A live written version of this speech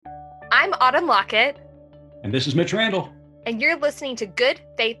I'm Autumn Lockett. And this is Mitch Randall. And you're listening to Good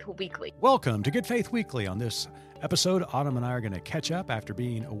Faith Weekly. Welcome to Good Faith Weekly. On this episode, Autumn and I are going to catch up after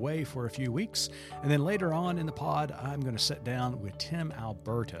being away for a few weeks. And then later on in the pod, I'm going to sit down with Tim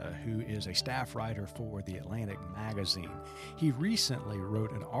Alberta, who is a staff writer for The Atlantic magazine. He recently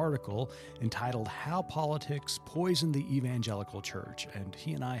wrote an article entitled How Politics Poisoned the Evangelical Church. And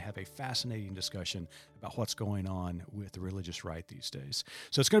he and I have a fascinating discussion about what's going on with the religious right these days.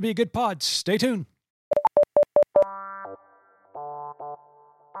 So it's going to be a good pod. Stay tuned.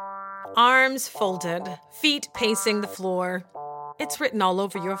 Arms folded, feet pacing the floor. It's written all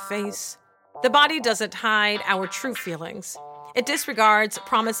over your face. The body doesn't hide our true feelings. It disregards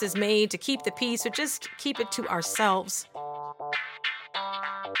promises made to keep the peace or just keep it to ourselves.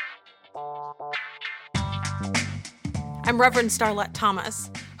 I'm Reverend Starlette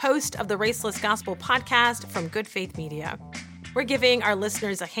Thomas, host of the Raceless Gospel podcast from Good Faith Media. We're giving our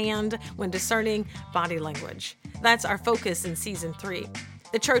listeners a hand when discerning body language. That's our focus in Season 3.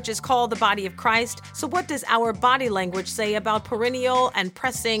 The church is called the body of Christ, so what does our body language say about perennial and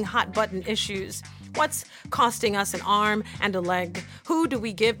pressing hot-button issues? What's costing us an arm and a leg? Who do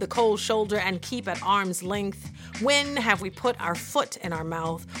we give the cold shoulder and keep at arm's length? When have we put our foot in our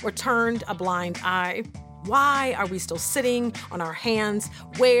mouth or turned a blind eye? Why are we still sitting on our hands?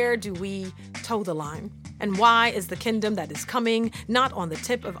 Where do we toe the line? And why is the kingdom that is coming not on the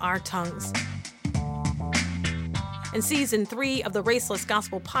tip of our tongues? In Season 3 of the Raceless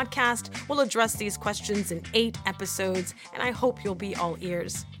Gospel podcast, we'll address these questions in 8 episodes, and I hope you'll be all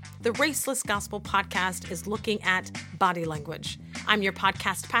ears. The Raceless Gospel podcast is looking at body language. I'm your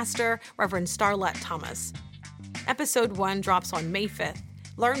podcast pastor, Reverend Starlette Thomas. Episode 1 drops on May 5th.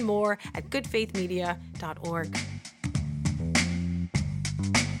 Learn more at goodfaithmedia.org.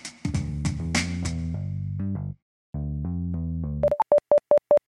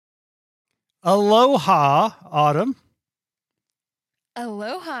 Aloha, Autumn.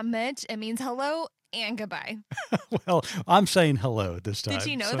 Aloha, Mitch. It means hello and goodbye. Well, I'm saying hello this time. Did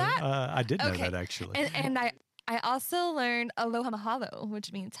you know that? I did know that, actually. And I also learned aloha mahalo,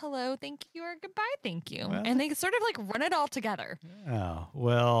 which means hello, thank you, or goodbye, thank you. Well, and they sort of like run it all together. Oh,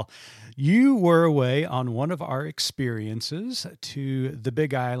 well, you were away on one of our experiences to the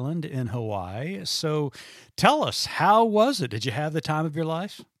Big Island in Hawaii. So tell us, how was it? Did you have the time of your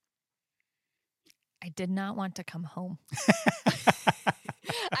life? I did not want to come home.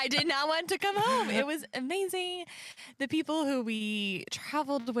 I did not want to come home. It was amazing. The people who we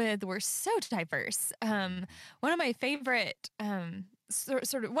traveled with were so diverse. One of my favorite one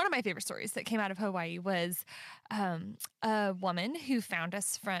of my favorite stories that came out of Hawaii was a woman who found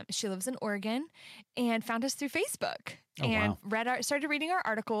us she lives in Oregon and found us through Facebook and started reading our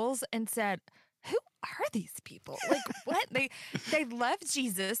articles and said, who are these people? Like, what? They love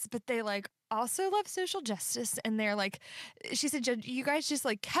Jesus, but they also love social justice. And they're like, she said, you guys just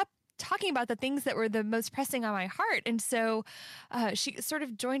kept talking about the things that were the most pressing on my heart. And so she sort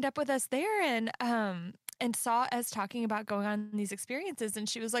of joined up with us there and saw us talking about going on these experiences. And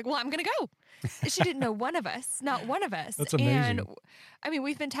she was like, well, I'm going to go. She didn't know one of us, not one of us. That's amazing. And I mean,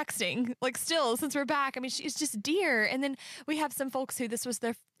 we've been texting still since we're back. I mean, she's just dear. And then we have some folks who this was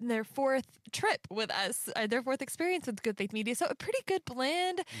their fourth trip with us, their fourth experience with Good Faith Media. So a pretty good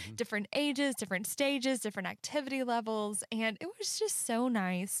blend, different ages, different stages, different activity levels. And it was just so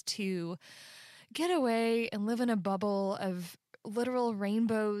nice to get away and live in a bubble of literal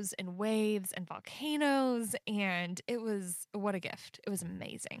rainbows and waves and volcanoes, and what a gift. It was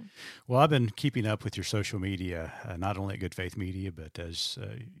amazing. Well, I've been keeping up with your social media, not only at Good Faith Media, but as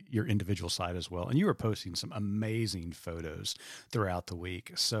your individual site as well. And you were posting some amazing photos throughout the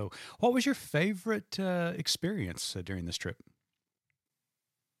week. So what was your favorite experience during this trip?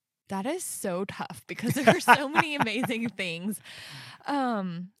 That is so tough because there are so many amazing things.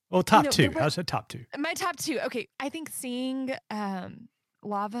 Well, top two. How's that top two? My top two. Okay. I think seeing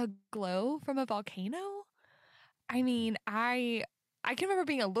lava glow from a volcano. I mean, I can remember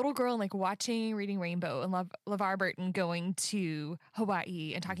being a little girl and watching Reading Rainbow and LeVar Burton going to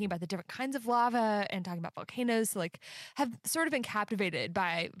Hawaii and talking about the different kinds of lava and talking about volcanoes. So have sort of been captivated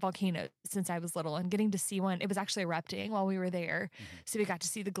by volcanoes since I was little and getting to see one. It was actually erupting while we were there. So we got to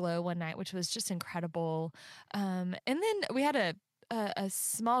see the glow one night, which was just incredible. And then we had a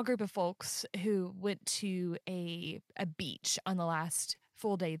small group of folks who went to a beach on the last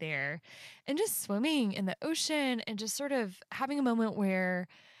full day there and just swimming in the ocean and just sort of having a moment where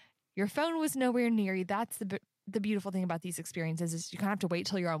your phone was nowhere near you. That's the beautiful thing about these experiences is you kind of have to wait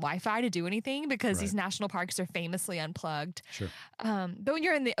till you're on Wi-Fi to do anything because these national parks are famously unplugged. Sure. But when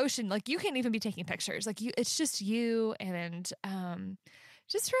you're in the ocean, you can't even be taking pictures. It's just you and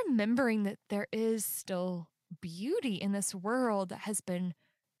just remembering that there is still beauty in this world that has been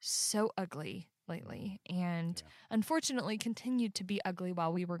so ugly lately and unfortunately continued to be ugly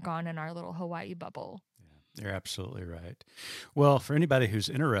while we were gone in our little Hawaii bubble. You're absolutely right. Well, for anybody who's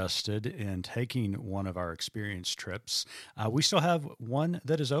interested in taking one of our experience trips, we still have one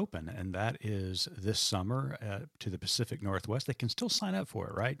that is open, and that is this summer to the Pacific Northwest. They can still sign up for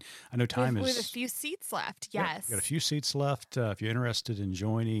it, right? I know time is... We have a few seats left, yes. Got a few seats left. If you're interested in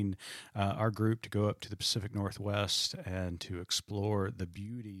joining our group to go up to the Pacific Northwest and to explore the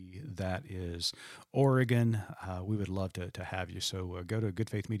beauty that is Oregon, we would love to have you. So go to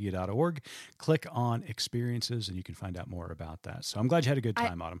goodfaithmedia.org, click on experiences, and you can find out more about that. So I'm glad you had a good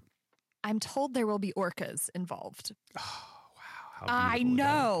time, Autumn. I'm told there will be orcas involved. Oh, wow. How I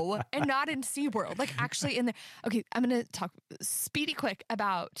know. And not in SeaWorld. Like actually in there. Okay, I'm going to talk speedy quick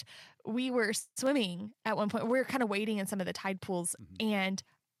about, we were swimming at one point. We were kind of waiting in some of the tide pools and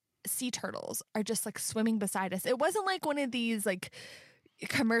sea turtles are just like swimming beside us. It wasn't like one of these like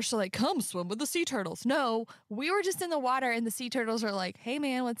commercial, like, come swim with the sea turtles. No, we were just in the water and the sea turtles are like, hey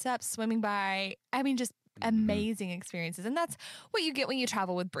man, what's up? Swimming by. I mean, just amazing experiences. And that's what you get when you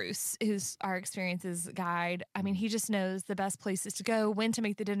travel with Bruce, who's our experiences guide. I mean, he just knows the best places to go, when to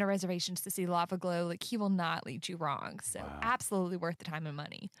make the dinner reservations to see Lava Glow. Like, he will not lead you wrong. So absolutely worth the time and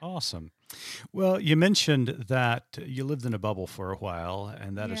money. Awesome. Well, you mentioned that you lived in a bubble for a while,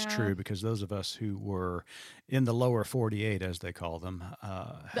 and that is true because those of us who were in the lower 48, as they call them.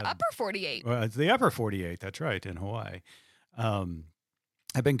 The upper 48. Well, it's the upper 48, that's right, in Hawaii.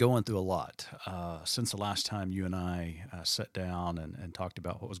 I've been going through a lot since the last time you and I sat down and talked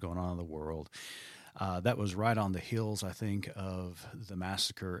about what was going on in the world. That was right on the heels, I think, of the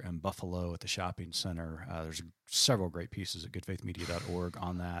massacre in Buffalo at the shopping center. There's several great pieces at goodfaithmedia.org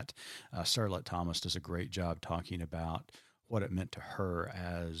on that. Starlette Thomas does a great job talking about what it meant to her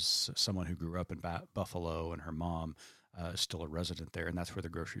as someone who grew up in Buffalo, and her mom is still a resident there, and that's where the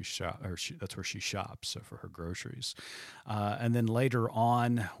grocery shop, or that's where she shops for her groceries. And then later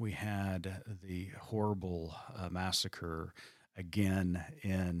on, we had the horrible massacre again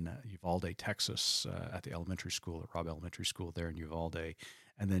in Uvalde, Texas, at the elementary school, at Robb Elementary School there in Uvalde.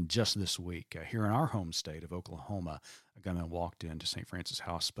 And then just this week, here in our home state of Oklahoma, a gunman walked into St. Francis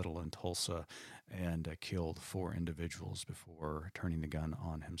Hospital in Tulsa and killed 4 individuals before turning the gun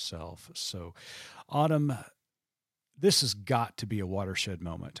on himself. So, Autumn, this has got to be a watershed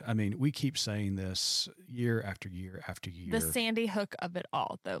moment. I mean, we keep saying this year after year after year. The Sandy Hook of it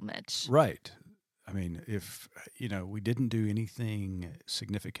all, though, Mitch. Right. I mean, if, we didn't do anything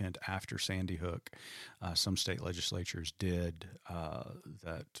significant after Sandy Hook, some state legislatures did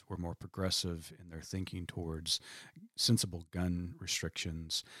that were more progressive in their thinking towards sensible gun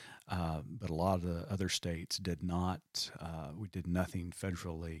restrictions. But a lot of the other states did not. We did nothing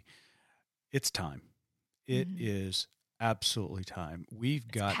federally. It's time. It is absolutely time. It's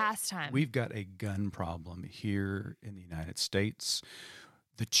past time. We've got a gun problem here in the United States.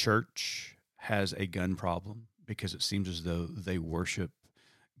 The church has a gun problem because it seems as though they worship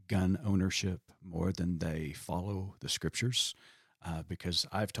gun ownership more than they follow the scriptures. Because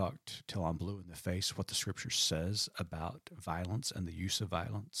I've talked till I'm blue in the face what the scripture says about violence and the use of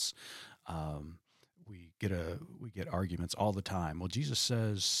violence. We get arguments all the time. Well, Jesus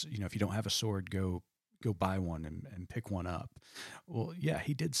says, if you don't have a sword, go buy one and pick one up. Well, yeah,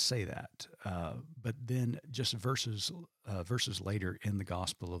 he did say that. But then just verses later in the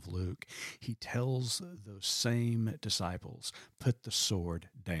Gospel of Luke, he tells those same disciples, put the sword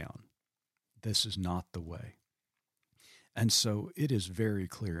down. This is not the way. And so it is very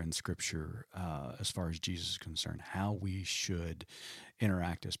clear in Scripture, as far as Jesus is concerned, how we should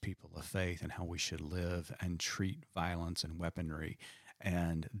interact as people of faith and how we should live and treat violence and weaponry.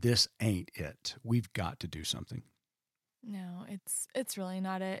 And this ain't it. We've got to do something. No, it's really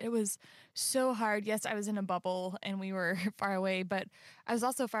not it. It was so hard. Yes, I was in a bubble and we were far away, but I was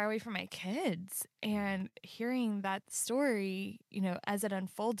also far away from my kids. And hearing that story, as it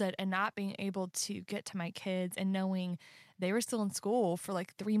unfolded and not being able to get to my kids and knowing they were still in school for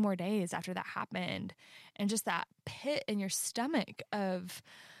like 3 more days after that happened. And just that pit in your stomach of,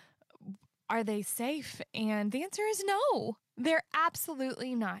 are they safe? And the answer is no. They're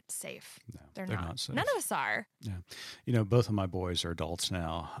absolutely not safe. No, they're not safe. None of us are. Yeah. Both of my boys are adults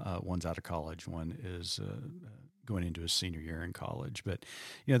now. One's out of college. One is going into his senior year in college. But,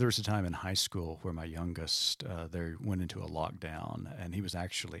 there was a time in high school where my youngest, they went into a lockdown, and he was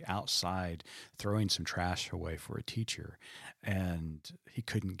actually outside throwing some trash away for a teacher, and he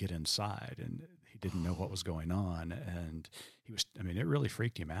couldn't get inside. And he didn't know what was going on. And it really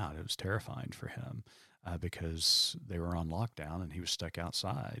freaked him out. It was terrifying for him because they were on lockdown and he was stuck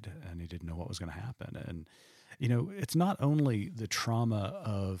outside and he didn't know what was going to happen. And, it's not only the trauma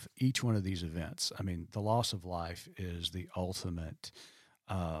of each one of these events. I mean, the loss of life is the ultimate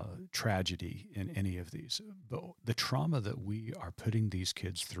tragedy in any of these, but the trauma that we are putting these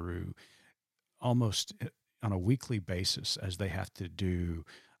kids through almost on a weekly basis as they have to do,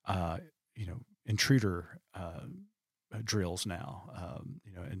 intruder drills now,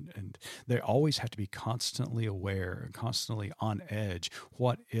 and they always have to be constantly aware and constantly on edge.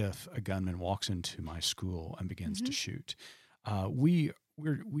 What if a gunman walks into my school and begins to shoot? We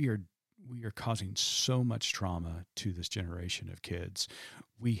are causing so much trauma to this generation of kids.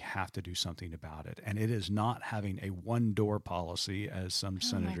 We have to do something about it. And it is not having a one-door policy as some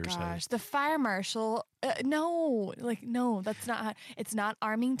senators have. The fire marshal, no, that's not, it's not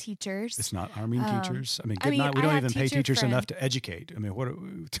arming teachers. It's not arming teachers. I mean, good night. We don't even pay teachers enough to educate. I mean, what?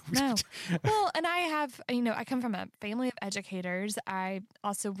 No. Well, and I have, I come from a family of educators. I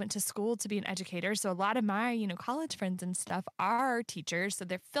also went to school to be an educator. So a lot of my, college friends and stuff are teachers. So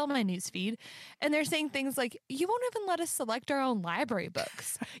they're filling my newsfeed and they're saying things like, you won't even let us select our own library books.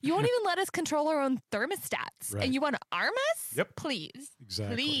 You won't even let us control our own thermostats. Right. And you want to arm us? Yep. Please.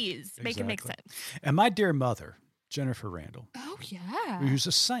 Exactly. Please make it make sense. And my dear mother, Jennifer Randall. Oh, yeah. Who's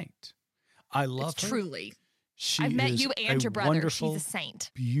a saint. I love her. Truly. She I've met you and your brother. She's a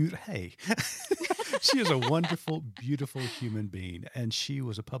saint. Hey. She is a wonderful, beautiful human being. And she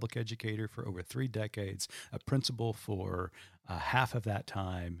was a public educator for over 3 decades, a principal for half of that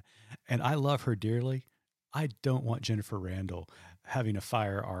time. And I love her dearly. I don't want Jennifer Randall having a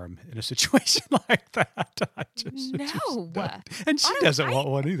firearm in a situation like that. And she doesn't want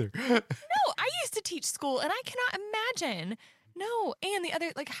one either. No, I used to teach school and I cannot imagine. No. And the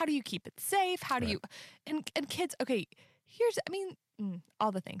other, how do you keep it safe? How do you, and kids, okay,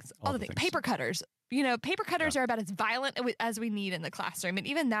 all the things, all the things. Paper cutters. Paper cutters are about as violent as we need in the classroom. And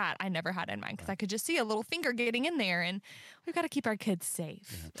even that I never had in mind because I could just see a little finger getting in there and we've got to keep our kids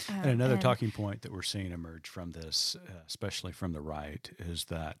safe. Yeah. And another talking point that we're seeing emerge from this, especially from the right, is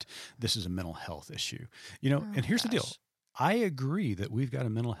that this is a mental health issue. And here's the deal. I agree that we've got a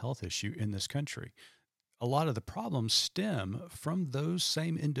mental health issue in this country. A lot of the problems stem from those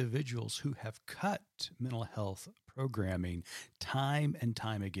same individuals who have cut mental health programming time and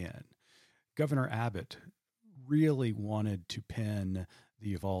time again. Governor Abbott really wanted to pin the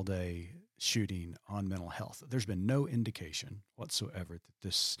Uvalde shooting on mental health. There's been no indication whatsoever that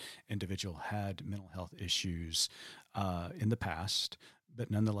this individual had mental health issues in the past, but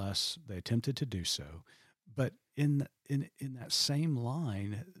nonetheless, they attempted to do so. But in that same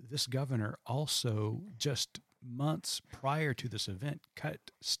line, this governor also just months prior to this event cut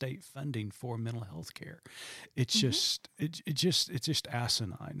state funding for mental health care. It's just it's just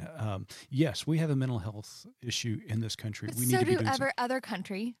asinine. Yes, we have a mental health issue in this country. But we so need to be do doing other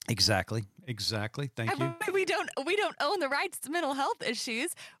country. Exactly. Thank you. We don't own the rights to mental health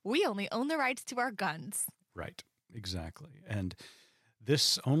issues. We only own the rights to our guns. Right. Exactly. And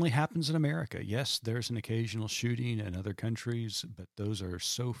this only happens in America. Yes, there's an occasional shooting in other countries, but those are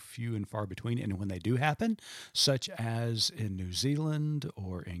so few and far between. And when they do happen, such as in New Zealand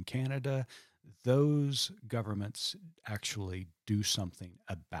or in Canada, those governments actually do something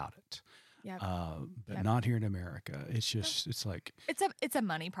about it. Yep. But not here in America. It's like... It's a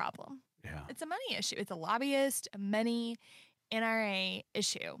money problem. Yeah. It's a money issue. It's a lobbyist, a money, NRA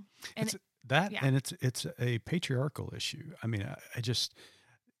issue. And and it's a patriarchal issue. I mean, I just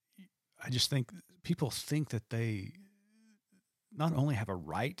think people think that they not only have a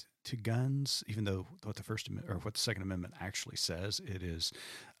right to guns, even though what the Second Amendment actually says, it is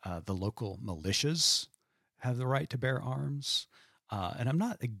the local militias have the right to bear arms. And I'm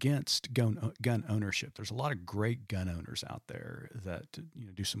not against gun ownership. There's a lot of great gun owners out there that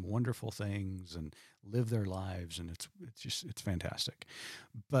do some wonderful things and live their lives, and it's fantastic.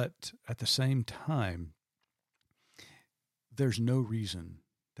 But at the same time, there's no reason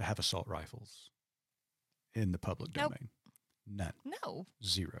to have assault rifles in the public domain. None. No.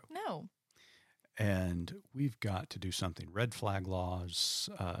 Zero. No. And we've got to do something. Red flag laws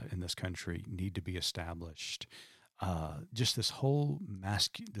in this country need to be established. Just this whole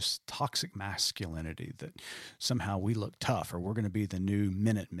this toxic masculinity that somehow we look tough, or we're going to be the new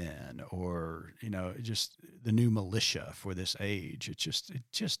Minutemen, or just the new militia for this age. It's just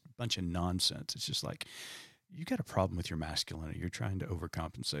a bunch of nonsense. It's just like, you got a problem with your masculinity. You're trying to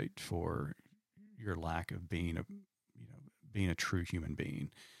overcompensate for your lack of being a true human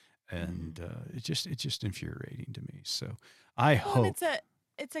being, and it's just infuriating to me. So I hope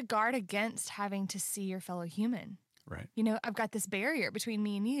it's a guard against having to see your fellow human. Right. You know, I've got this barrier between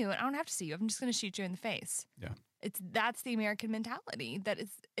me and you, and I don't have to see you. I'm just going to shoot you in the face. Yeah. That's the American mentality. That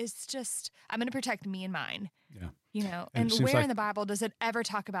it's just, I'm going to protect me and mine. Yeah. You know, And and where in the Bible does it ever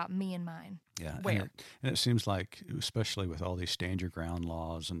talk about me and mine? Yeah. Where? And it seems like, especially with all these stand your ground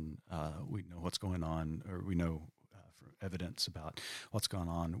laws, and we know what's going on, or we know from evidence about what's going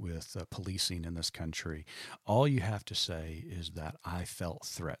on with policing in this country. All you have to say is that I felt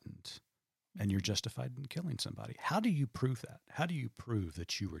threatened, and you're justified in killing somebody. How do you prove that? How do you prove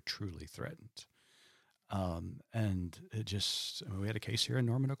that you were truly threatened? And it just, we had a case here in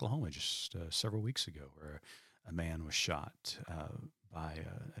Norman, Oklahoma, just several weeks ago, where a man was shot by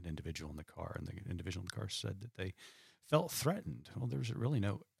an individual in the car, and the individual in the car said that they felt threatened. Well, there's really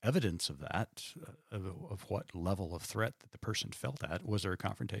no evidence of that, of what level of threat that the person felt at. Was there a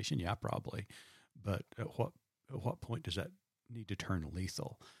confrontation? Yeah, probably. But at what point does that need to turn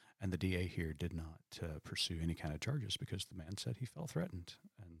lethal? And the DA here did not pursue any kind of charges because the man said he felt threatened.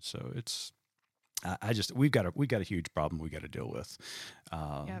 And so it's, we've got a huge problem we got to deal with.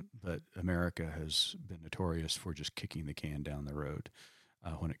 Yep. But America has been notorious for just kicking the can down the road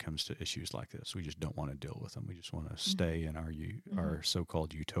when it comes to issues like this. We just don't want to deal with them. We just want to stay in our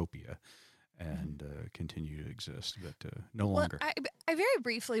so-called utopia and continue to exist, but no longer. I very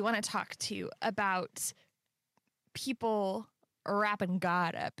briefly want to talk to you about people wrapping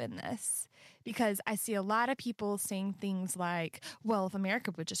God up in this, because I see a lot of people saying things like, well, if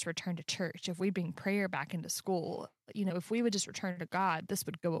America would just return to church, if we bring prayer back into school, you know, if we would just return to God, this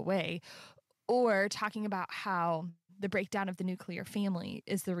would go away. Or talking about how the breakdown of the nuclear family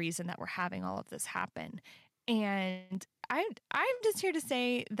is the reason that we're having all of this happen. And I'm just here to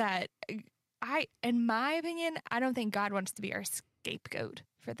say that in my opinion, I don't think God wants to be our scapegoat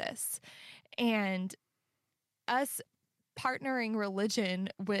for this. And us partnering religion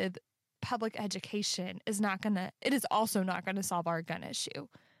with public education is also not going to solve our gun issue.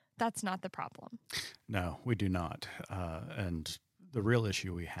 That's not the problem. No, we do not. And the real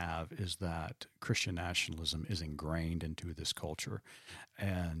issue we have is that Christian nationalism is ingrained into this culture,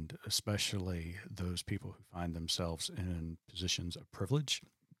 and especially those people who find themselves in positions of privilege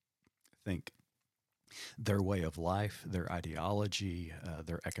think their way of life, their ideology,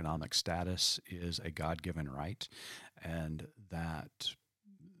 their economic status is a God-given right, and that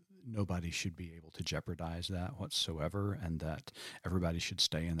nobody should be able to jeopardize that whatsoever, and that everybody should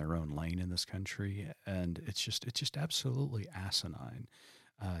stay in their own lane in this country. And it's just absolutely asinine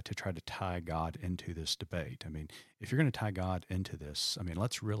to try to tie God into this debate. I mean, if you're going to tie God into this, I mean,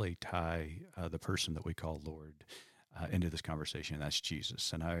 let's really tie the person that we call Lord into this conversation, and that's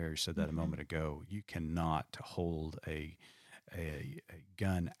Jesus. And I already said that a moment ago. You cannot hold a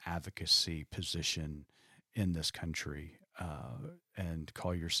gun advocacy position in this country and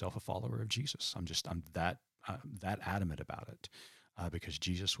call yourself a follower of Jesus. I'm that adamant about it because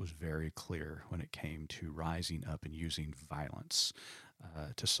Jesus was very clear when it came to rising up and using violence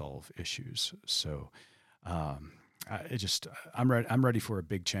to solve issues. So I'm ready for a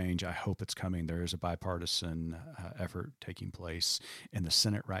big change. I hope it's coming. There is a bipartisan effort taking place in the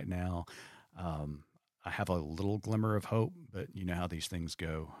Senate right now. I have a little glimmer of hope, but you know how these things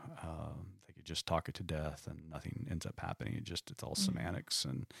go. They could just talk it to death and nothing ends up happening. It's all semantics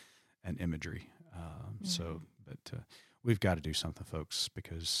and imagery. But we've got to do something, folks,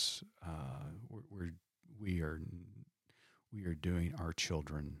 because we are doing our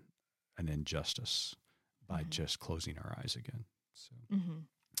children an injustice by just closing our eyes again. So,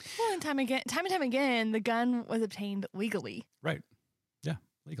 well, and time and time again, the gun was obtained legally. Right. Yeah,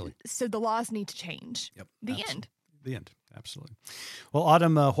 legally. So the laws need to change. Yep. The end. The end. Absolutely. Well,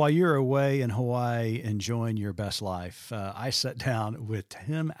 Autumn, while you're away in Hawaii enjoying your best life, I sat down with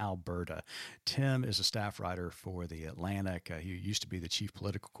Tim Alberta. Tim is a staff writer for The Atlantic. He used to be the chief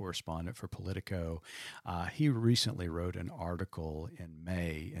political correspondent for Politico. He recently wrote an article in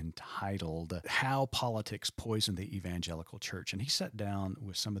May entitled How Politics Poison the Evangelical Church. And he sat down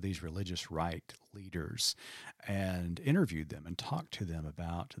with some of these religious right leaders and interviewed them and talked to them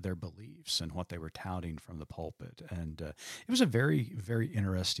about their beliefs and what they were touting from the pulpit. And it was a very, very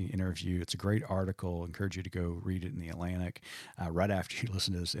interesting interview. It's a great article. I encourage you to go read it in The Atlantic right after you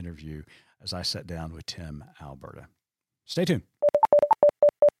listen to this interview as I sat down with Tim Alberta. Stay tuned.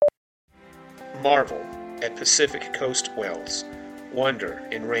 Marvel at Pacific Coast Wells. Wonder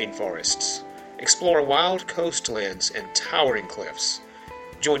in rainforests. Explore wild coastlands and towering cliffs.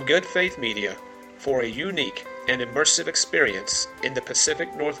 Join Good Faith Media for a unique and immersive experience in the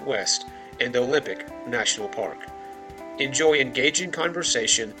Pacific Northwest and Olympic National Park. Enjoy engaging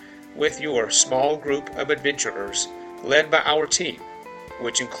conversation with your small group of adventurers led by our team.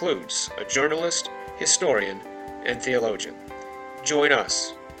 which includes a journalist, historian, and theologian. Join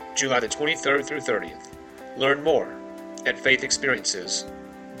us July the 23rd through 30th. Learn more at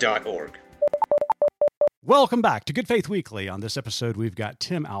faithexperiences.org. Welcome back to Good Faith Weekly. On this episode, we've got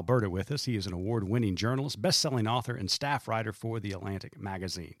Tim Alberta with us. He is an award-winning journalist, best-selling author, and staff writer for The Atlantic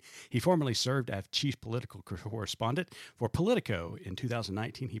magazine. He formerly served as chief political correspondent for Politico. In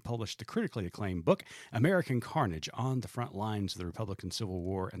 2019, he published the critically acclaimed book, American Carnage, on the front lines of the Republican Civil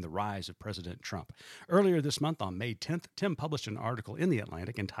War and the rise of President Trump. Earlier this month, on May 10th, Tim published an article in The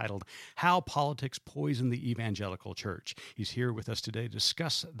Atlantic entitled, How Politics Poison the Evangelical Church. He's here with us today to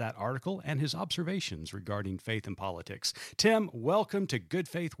discuss that article and his observations regarding faith and politics. Tim, welcome to Good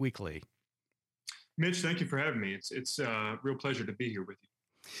Faith Weekly. Mitch, thank you for having me. It's a real pleasure to be here with you.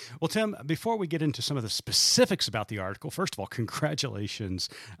 Well, Tim, before we get into some of the specifics about the article, first of all, congratulations,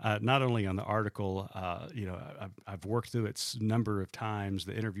 not only on the article, I've worked through it a number of times.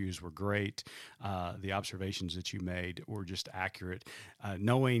 The interviews were great. The observations that you made were just accurate,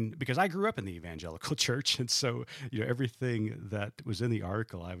 knowing, because I grew up in the evangelical church. And so, everything that was in the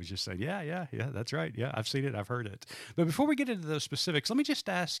article, I was just saying, yeah, that's right. Yeah, I've seen it. I've heard it. But before we get into those specifics, let me just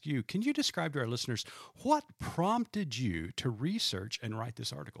ask you, can you describe to our listeners what prompted you to research and write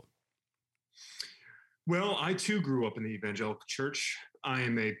this article? Well, I too grew up in the evangelical church. I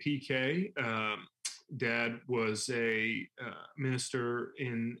am a PK. Dad was a minister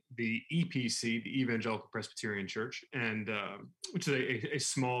in the EPC, the Evangelical Presbyterian Church, and which is a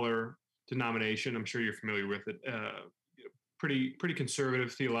smaller denomination. I'm sure you're familiar with it. Pretty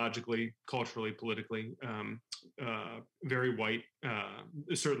conservative theologically, culturally, politically. Very white.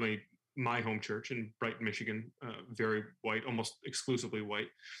 Certainly my home church in Brighton, Michigan, very white, almost exclusively white.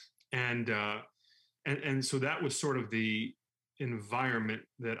 And so that was sort of the environment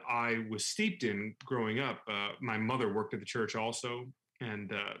that I was steeped in growing up. My mother worked at the church also.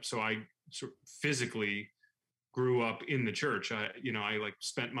 And so I sort of physically grew up in the church. I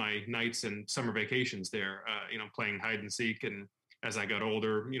spent my nights and summer vacations there, playing hide and seek. And as I got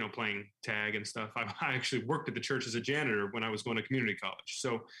older, playing tag and stuff. I actually worked at the church as a janitor when I was going to community college.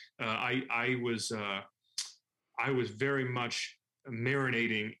 So I was very much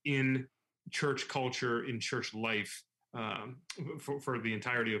marinating in church culture, in church life for the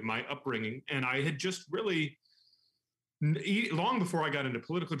entirety of my upbringing. And I had just really, long before I got into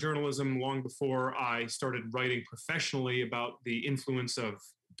political journalism, long before I started writing professionally about the influence of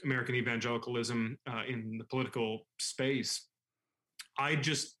American evangelicalism in the political space, I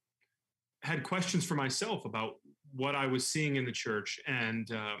just had questions for myself about what I was seeing in the church and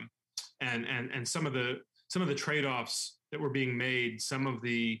some of the trade-offs that were being made, some of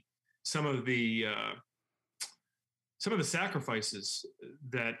the sacrifices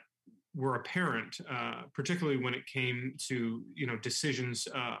that were apparent, particularly when it came to decisions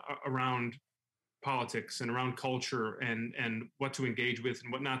around politics and around culture and what to engage with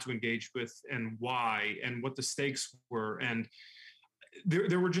and what not to engage with and why and what the stakes were. And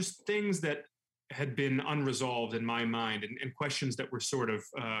there were just things that had been unresolved in my mind and questions that were sort of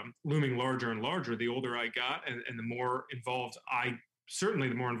looming larger and larger the older I got and the more involved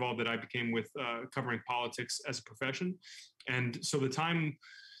the more involved that I became with covering politics as a profession. And so the time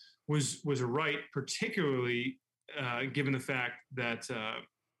was right, particularly given the fact that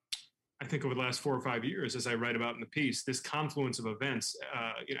I think over the last 4 or 5 years, as I write about in the piece, this confluence of events,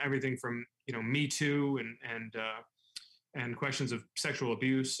 everything from Me Too and questions of sexual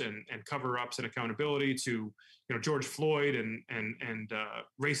abuse and cover-ups and accountability to George Floyd and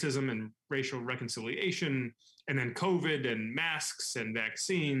racism and racial reconciliation, and then COVID and masks and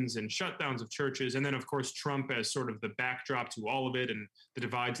vaccines and shutdowns of churches, and then of course Trump as sort of the backdrop to all of it and the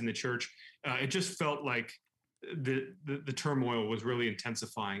divides in the church. It just felt like the turmoil was really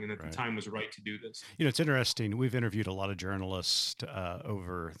intensifying, and that the time was right to do this. It's interesting. We've interviewed a lot of journalists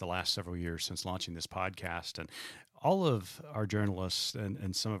over the last several years since launching this podcast, and all of our journalists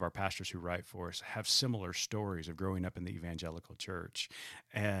and some of our pastors who write for us have similar stories of growing up in the evangelical church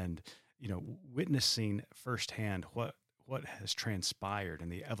and, witnessing firsthand what has transpired in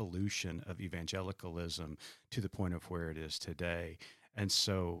the evolution of evangelicalism to the point of where it is today. And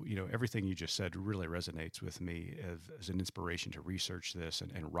so, everything you just said really resonates with me as an inspiration to research this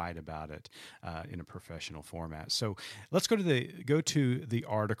and write about it in a professional format. So let's go to the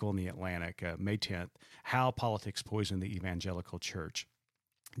article in The Atlantic, May 10th, How Politics Poison the Evangelical Church.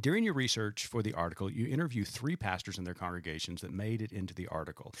 During your research for the article, you interview 3 pastors in their congregations that made it into the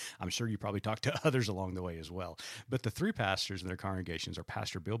article. I'm sure you probably talked to others along the way as well. But the 3 pastors in their congregations are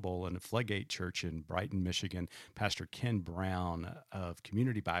Pastor Bill Bolin of Floodgate Church in Brighton, Michigan, Pastor Ken Brown of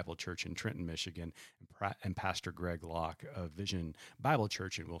Community Bible Church in Trenton, Michigan, and Pastor Greg Locke of Vision Bible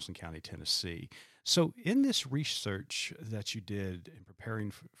Church in Wilson County, Tennessee. So in this research that you did in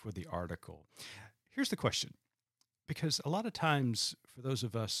preparing for the article, here's the question. Because a lot of times, for those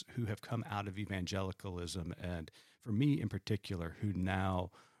of us who have come out of evangelicalism, and for me in particular, who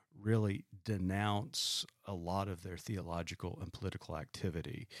now really denounce a lot of their theological and political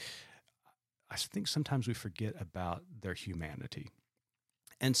activity, I think sometimes we forget about their humanity.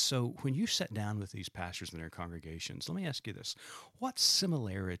 And so when you sat down with these pastors in their congregations, let me ask you this. What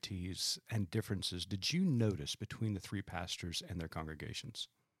similarities and differences did you notice between the 3 pastors and their congregations?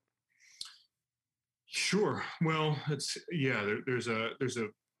 Sure. Well, there's a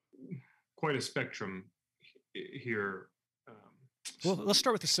quite a spectrum here. Well, let's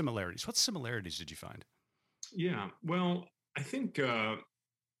start with the similarities. What similarities did you find? Yeah. Well, I think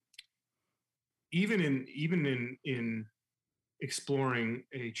even in exploring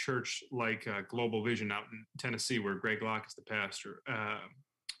a church like Global Vision out in Tennessee, where Greg Locke is the pastor,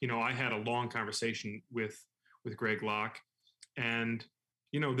 I had a long conversation with Greg Locke, and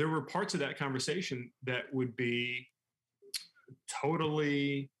there were parts of that conversation that would be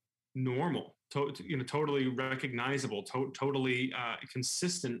totally normal, totally recognizable, totally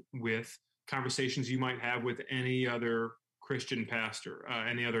consistent with conversations you might have with any other Christian pastor,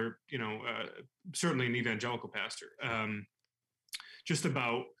 any other, certainly an evangelical pastor, just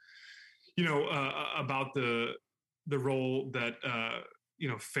about, about the role that,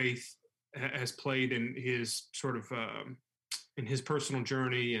 faith has played in his sort of, in his personal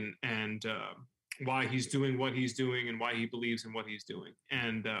journey and why he's doing what he's doing and why he believes in what he's doing.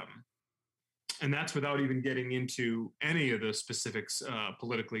 And that's without even getting into any of the specifics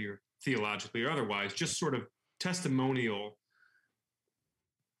politically or theologically or otherwise, just sort of testimonial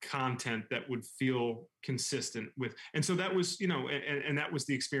content that would feel consistent with. And so that was, and that was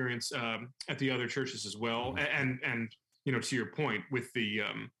the experience at the other churches as well. And to your point with the,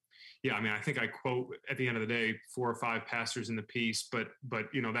 I think I quote at the end of the day 4 or 5 pastors in the piece, but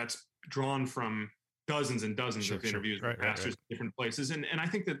that's drawn from dozens and dozens of interviews with pastors in different places. And I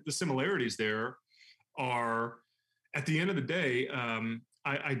think that the similarities there are, at the end of the day,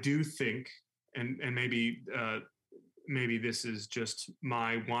 I do think, and maybe this is just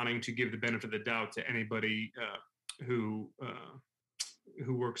my wanting to give the benefit of the doubt to anybody who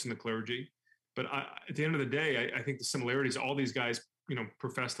works in the clergy. But at the end of the day, I think the similarities, all these guys,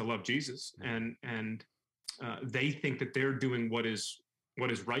 profess to love Jesus, and they think that they're doing what is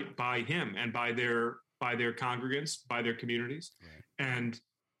right by him and by their congregants, by their communities. Right. And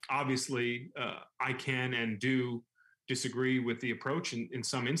obviously, I can and do disagree with the approach in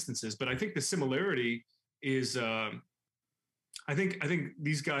some instances, but I think the similarity is, I think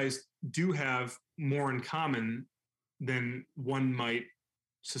these guys do have more in common than one might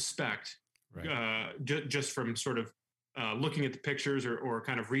suspect, right. Just from sort of looking at the pictures or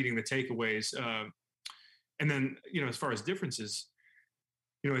kind of reading the takeaways. And then, as far as differences,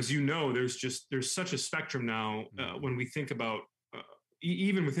 as there's such a spectrum now when we think about,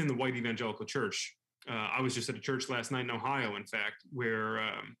 even within the white evangelical church. I was just at a church last night in Ohio, in fact, where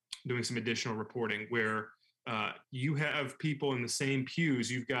doing some additional reporting, where you have people in the same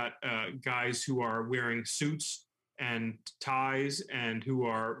pews. You've got guys who are wearing suits and ties and who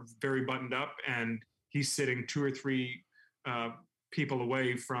are very buttoned up, and he's sitting 2 or 3 people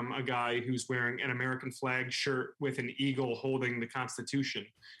away from a guy who's wearing an American flag shirt with an eagle holding the Constitution.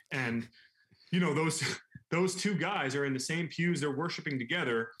 And, those 2 guys are in the same pews, they're worshiping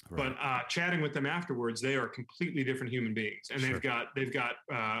together, right. But chatting with them afterwards, they are completely different human beings. And they've got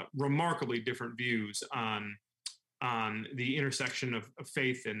remarkably different views on the intersection of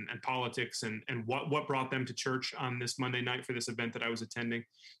faith and politics and what brought them to church on this Monday night for this event that I was attending.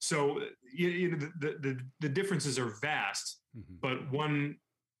 So the differences are vast, mm-hmm. but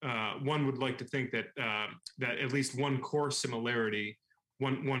one would like to think that at least one core similarity,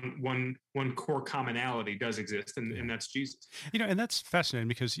 one core commonality does exist, and that's Jesus. And that's fascinating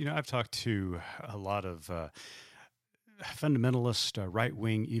because I've talked to a lot of fundamentalist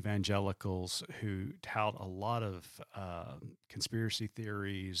right-wing evangelicals who tout a lot of conspiracy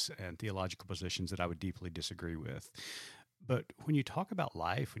theories and theological positions that I would deeply disagree with. But when you talk about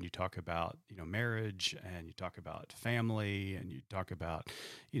life, when you talk about, marriage, and you talk about family, and you talk about,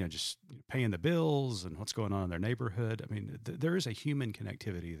 just paying the bills and what's going on in their neighborhood, I mean, there is a human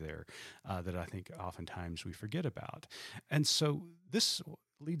connectivity there that I think oftentimes we forget about. And so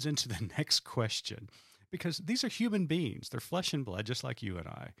leads into the next question, because these are human beings. They're flesh and blood, just like you and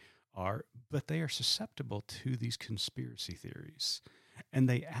I are, but they are susceptible to these conspiracy theories, and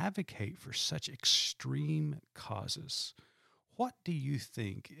they advocate for such extreme causes. What do you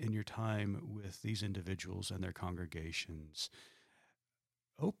think in your time with these individuals and their congregations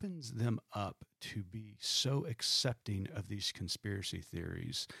opens them up to be so accepting of these conspiracy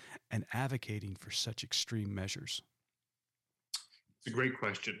theories and advocating for such extreme measures? It's a great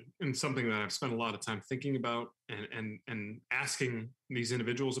question, and something that I've spent a lot of time thinking about and asking these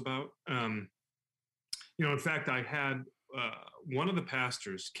individuals about. In fact, I had one of the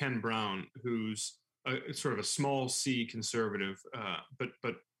pastors, Ken Brown, who's sort of a small C conservative,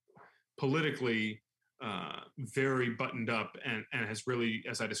 but politically very buttoned up, and has really,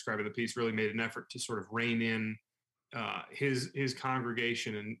 as I described in the piece, really made an effort to sort of rein in his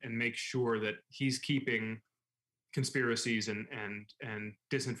congregation and make sure that he's keeping conspiracies and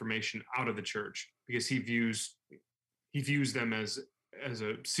disinformation out of the church, because he views them as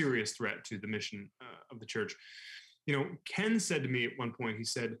a serious threat to the mission of the church. Ken said to me at one point, he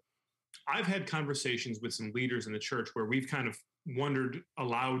said, I've had conversations with some leaders in the church where we've kind of wondered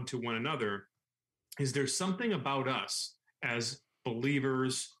aloud to one another, is there something about us as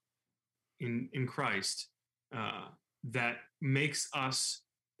believers in Christ that makes us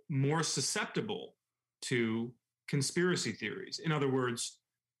more susceptible to conspiracy theories? In other words,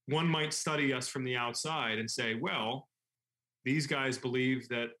 one might study us from the outside and say, well, these guys believe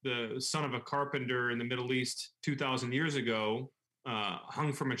that the son of a carpenter in the Middle East 2,000 years ago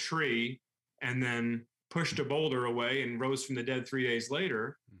hung from a tree and then pushed a boulder away and rose from the dead 3 days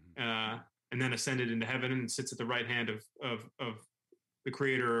later, and then ascended into heaven and sits at the right hand of the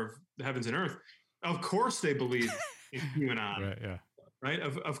creator of the heavens and earth. Of course they believe in QAnon. Right, yeah. Right.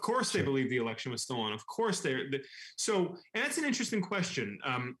 Of course, they believe the election was stolen. Of course, and that's an interesting question.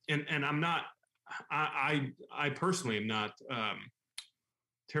 And I'm not, I personally am not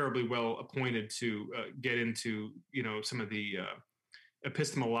terribly well appointed to get into, some of the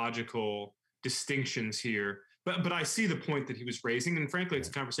epistemological distinctions here. But I see the point that he was raising, and frankly, it's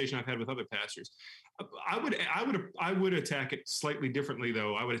a conversation I've had with other pastors. I would attack it slightly differently,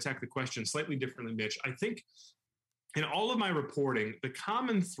 though. I would attack the question slightly differently, Mitch. I think, in all of my reporting, the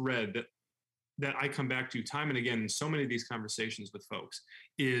common thread that I come back to time and again in so many of these conversations with folks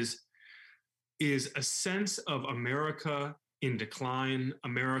is a sense of America in decline,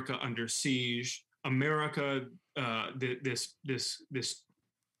 America under siege, America,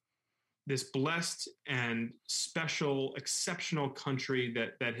 this blessed and special, exceptional country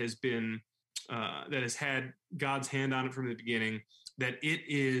that has been that has had God's hand on it from the beginning, that it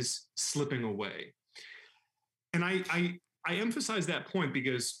is slipping away. And I emphasize that point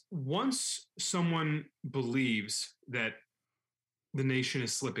because once someone believes that the nation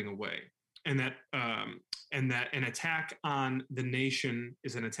is slipping away, and that an attack on the nation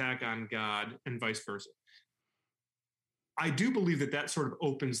is an attack on God, and vice versa, I do believe that sort of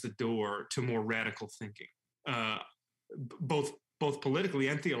opens the door to more radical thinking, both politically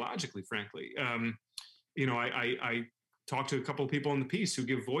and theologically, frankly. I talked to a couple of people in the piece who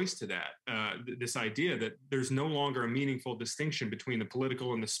give voice to that, this idea that there's no longer a meaningful distinction between the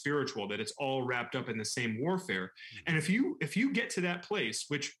political and the spiritual, that it's all wrapped up in the same warfare. And if you get to that place,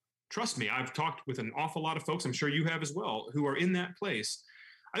 which, trust me, I've talked with an awful lot of folks, I'm sure you have as well, who are in that place,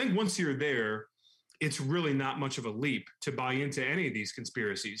 I think once you're there, it's really not much of a leap to buy into any of these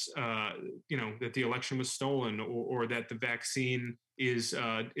conspiracies, that the election was stolen, or that the vaccine is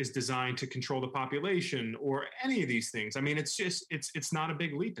designed to control the population, or any of these things. I mean, it's not a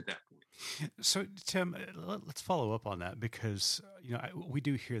big leap at that point. So, Tim, let's follow up on that, because we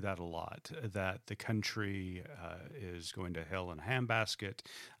do hear that a lot, that the country is going to hell in a handbasket.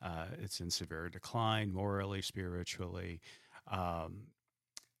 It's in severe decline, morally, spiritually.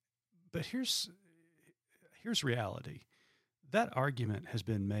 But here's reality. That argument has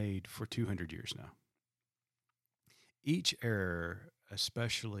been made for 200 years now. Each error,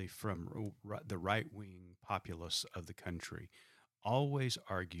 especially from the right-wing populace of the country, always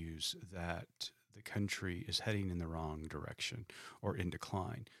argues that the country is heading in the wrong direction or in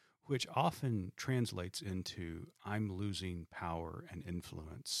decline, which often translates into I'm losing power and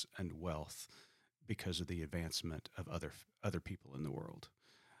influence and wealth because of the advancement of other people in the world.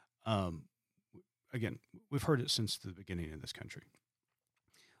 Again, we've heard it since the beginning of this country.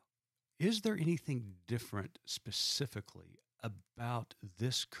 Is there anything different specifically about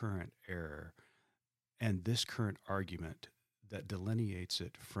this current era and this current argument that delineates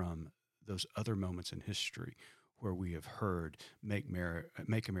it from those other moments in history where we have heard make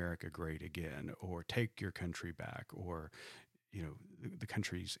America great again, or take your country back, or the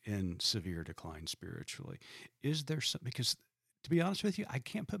country's in severe decline spiritually. Is there some, because to be honest with you, I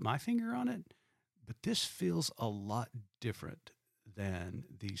can't put my finger on it, but this feels a lot different than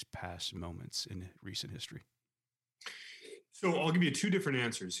these past moments in recent history. So I'll give you two different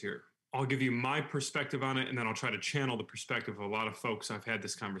answers here. I'll give you my perspective on it, and then I'll try to channel the perspective of a lot of folks I've had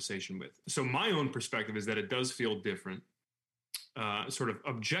this conversation with. So my own perspective is that it does feel different, sort of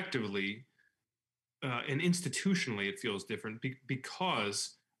objectively, and institutionally it feels different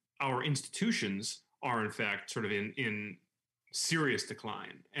because our institutions are in fact sort of in serious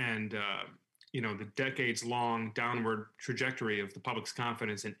decline. And, the decades-long downward trajectory of the public's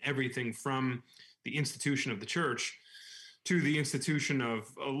confidence in everything from the institution of the church to the institution of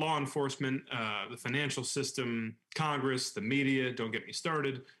law enforcement, the financial system, Congress, the media, don't get me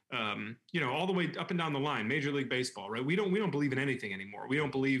started, all the way up and down the line, Major League Baseball, right? We don't believe in anything anymore. We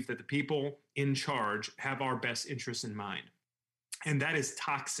don't believe that the people in charge have our best interests in mind. And that is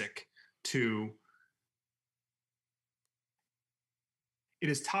toxic to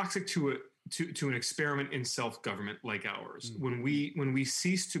an experiment in self-government like ours. When we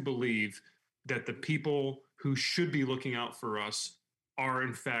cease to believe that the people who should be looking out for us are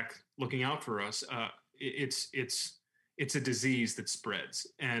in fact looking out for us, it's a disease that spreads.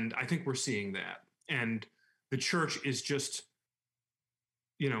 And I think we're seeing that. And the church is just,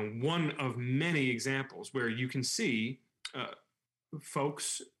 one of many examples where you can see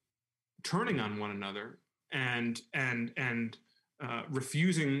folks turning on one another and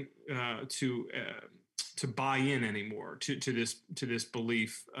refusing to buy in anymore to this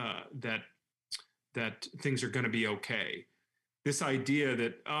belief that things are going to be okay. This idea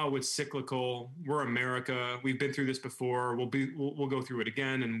that, it's cyclical, we're America, we've been through this before, we'll go through it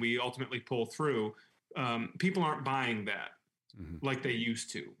again, and we ultimately pull through. People aren't buying that like they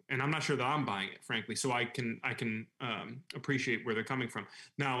used to, and I'm not sure that I'm buying it, frankly. So I can appreciate where they're coming from.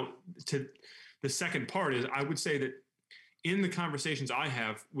 Now, to the second part is, I would say that in the conversations I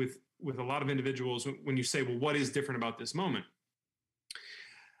have with a lot of individuals, when you say, well, what is different about this moment?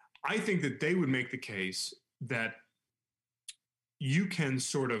 I think that they would make the case that you can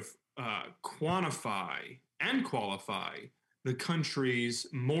sort of quantify and qualify the country's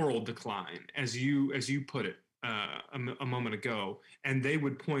moral decline, as you put it a moment ago, and they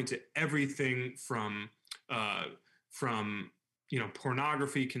would point to everything from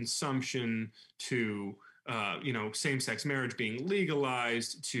pornography consumption to same-sex marriage being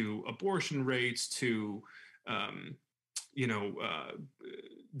legalized, to abortion rates, to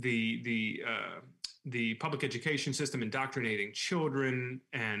the public education system indoctrinating children.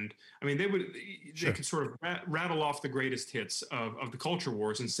 And I mean, they could sort of rattle off the greatest hits of the culture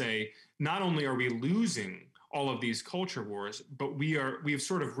wars and say, not only are we losing all of these culture wars, but we've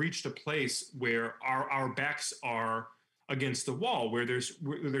sort of reached a place where our backs are against the wall, where there's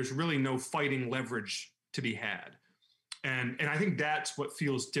really no fighting leverage to be had. And I think that's what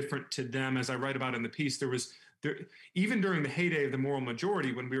feels different to them. As I write about in the piece, even during the heyday of the moral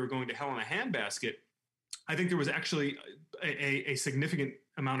majority, when we were going to hell in a handbasket, I think there was actually a significant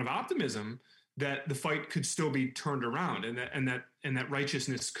amount of optimism that the fight could still be turned around and that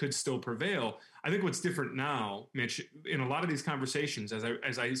righteousness could still prevail. I think what's different now, Mitch, in a lot of these conversations,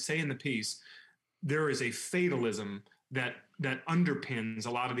 as I say in the piece, there is a fatalism that underpins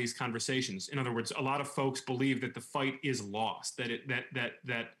a lot of these conversations. In other words, a lot of folks believe that the fight is lost, that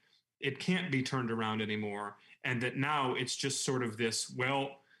it can't be turned around anymore, and that now it's just sort of this,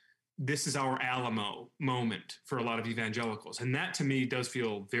 well, this is our Alamo moment for a lot of evangelicals. And that to me does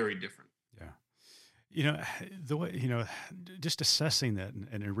feel very different. Yeah. The way, just assessing that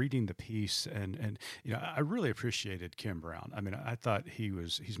and reading the piece and I really appreciated Kim Brown. I mean, I thought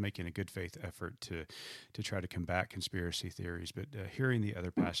he's making a good faith effort to try to combat conspiracy theories, but hearing the other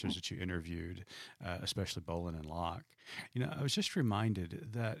pastors that you interviewed, especially Bolin and Locke, I was just reminded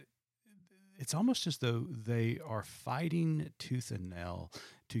that it's almost as though they are fighting tooth and nail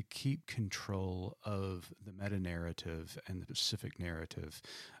to keep control of the meta-narrative and the specific narrative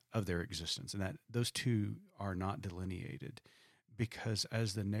of their existence, and that those two are not delineated, because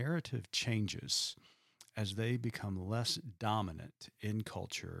as the narrative changes, as they become less dominant in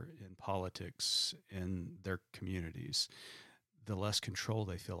culture, in politics, in their communities, the less control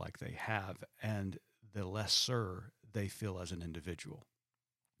they feel like they have, and the lesser they feel as an individual.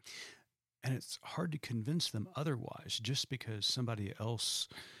 And it's hard to convince them otherwise. Just because somebody else,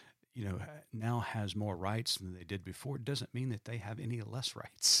 now has more rights than they did before, doesn't mean that they have any less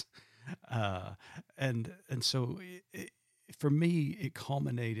rights. And so for me, it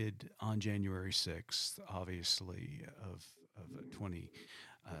culminated on January 6th, obviously, of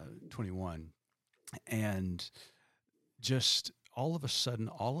 2021. And just all of a sudden,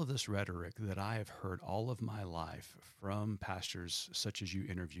 all of this rhetoric that I have heard all of my life from pastors such as you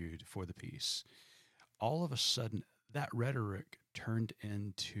interviewed for the piece, all of a sudden that rhetoric turned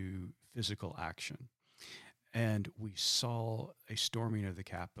into physical action. And we saw a storming of the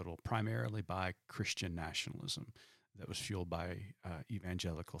Capitol primarily by Christian nationalism that was fueled by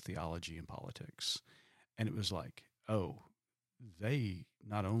evangelical theology and politics. And it was like, oh, they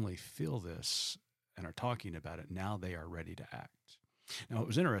not only feel this and are talking about it, now they are ready to act. Now, what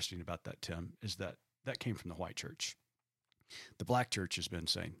was interesting about that, Tim, is that that came from the white church. The black church has been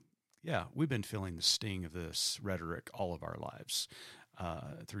saying, yeah, we've been feeling the sting of this rhetoric all of our lives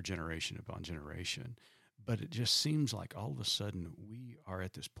through generation upon generation. But it just seems like all of a sudden we are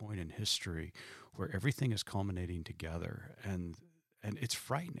at this point in history where everything is culminating together, and it's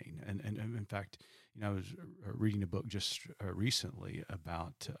frightening. And in fact, I was reading a book just recently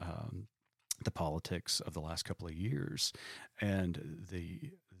about the politics of the last couple of years, and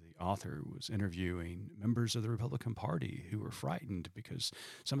the author was interviewing members of the Republican Party who were frightened because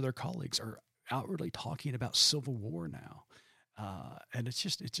some of their colleagues are outwardly talking about civil war now. And it's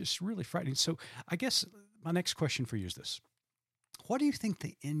just really frightening. So I guess my next question for you is this. What do you think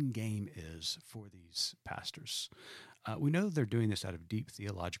the end game is for these pastors? We know they're doing this out of deep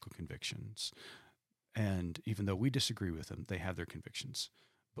theological convictions. And even though we disagree with them, they have their convictions.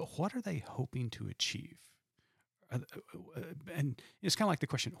 But what are they hoping to achieve? And it's kind of like the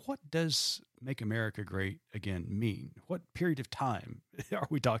question, what does make America great again mean? What period of time are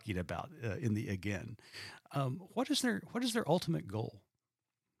we talking about in the again? What is their ultimate goal?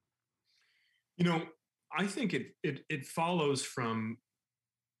 I think it follows from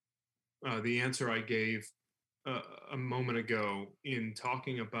the answer I gave a moment ago in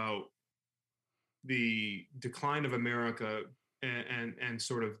talking about the decline of America and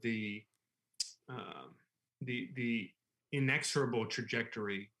sort of the inexorable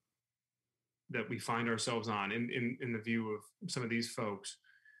trajectory that we find ourselves on in the view of some of these folks.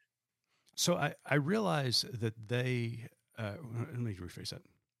 So I realize that they, let me rephrase that.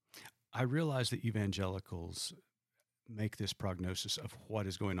 I realize that evangelicals make this prognosis of what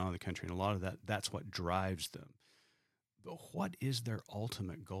is going on in the country, and a lot of that's what drives them. But what is their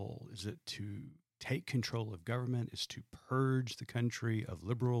ultimate goal? Is it to take control of government? Is to purge the country of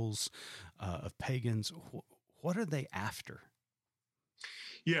liberals, of pagans? What are they after?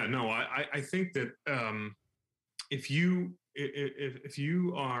 Yeah, no, I think that if you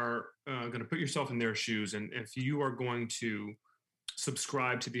are going to put yourself in their shoes, and if you are going to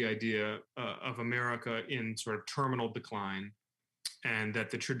subscribe to the idea of America in sort of terminal decline, and that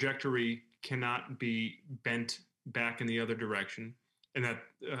the trajectory cannot be bent back in the other direction, and that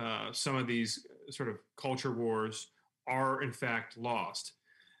some of these sort of culture wars are in fact lost,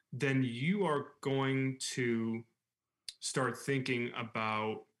 then you are going to start thinking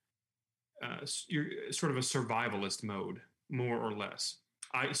about you're sort of a survivalist mode, more or less.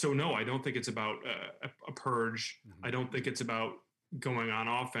 I don't think it's about a purge. Mm-hmm. I don't think it's about going on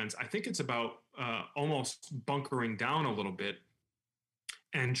offense. I think it's about almost bunkering down a little bit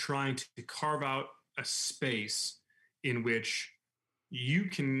and trying to carve out a space in which you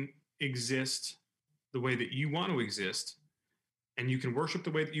can exist the way that you want to exist, and you can worship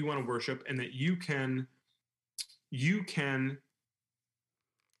the way that you want to worship, and that you can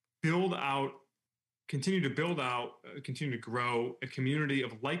continue to grow a community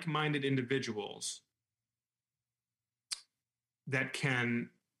of like-minded individuals that can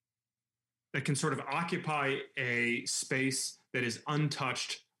sort of occupy a space that is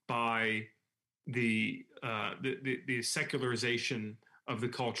untouched by the secularization of the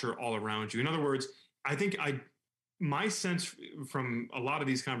culture all around you. In other words, I think my sense from a lot of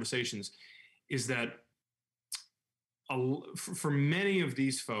these conversations is that for many of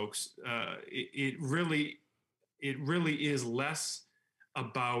these folks, it really is less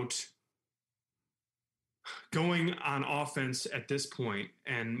about going on offense at this point,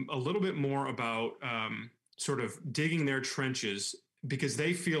 and a little bit more about sort of digging their trenches, because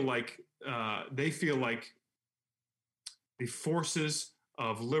they feel like the forces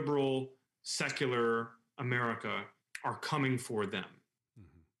of liberal, secular America are coming for them.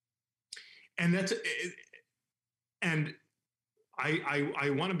 Mm-hmm. And I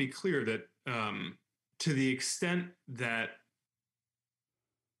want to be clear that to the extent that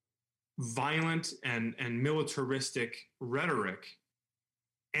violent and militaristic rhetoric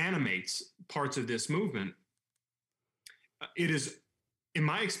animates parts of this movement, it is, in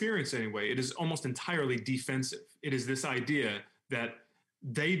my experience anyway, it is almost entirely defensive. It is this idea that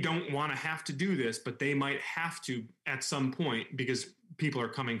they don't want to have to do this, but they might have to at some point because people are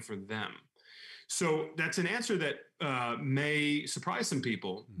coming for them. So that's an answer that may surprise some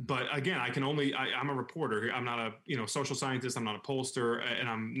people. But again, I'm a reporter. I'm not a social scientist. I'm not a pollster, and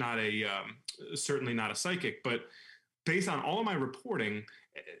I'm not certainly not a psychic. But based on all of my reporting,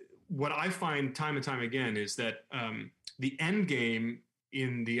 what I find time and time again is that the end game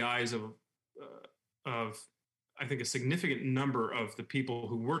in the eyes of I think a significant number of the people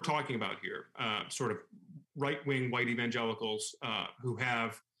who we're talking about here, sort of right-wing white evangelicals who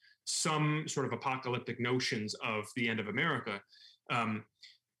have some sort of apocalyptic notions of the end of America,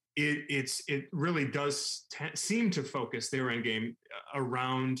 it really does seem to focus their end game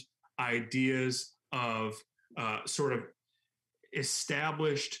around ideas of sort of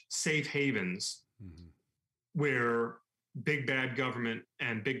established safe havens where big bad government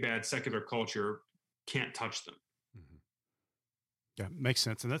and big bad secular culture can't touch them. Yeah, makes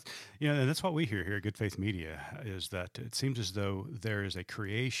sense. And that's what we hear here at Good Faith Media, is that it seems as though there is a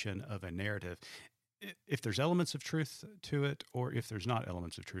creation of a narrative, if there's elements of truth to it, or if there's not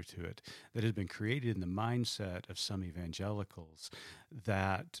elements of truth to it, that has been created in the mindset of some evangelicals,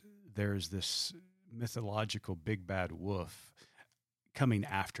 that there's this mythological big bad wolf coming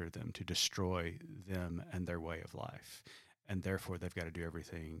after them to destroy them and their way of life. And therefore, they've got to do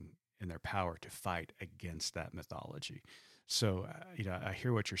everything in their power to fight against that mythology. So, I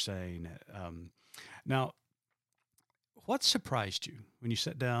hear what you're saying. Now, what surprised you when you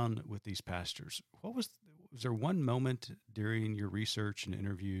sat down with these pastors? Was there one moment during your research and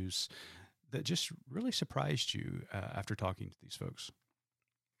interviews that just really surprised you after talking to these folks?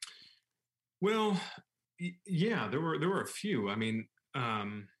 Well, yeah, there were a few. I mean,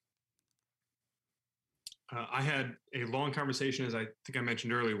 I had a long conversation, as I think I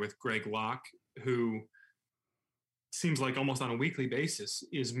mentioned earlier, with Greg Locke, who seems like almost on a weekly basis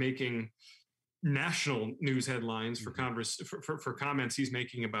is making national news headlines for comments he's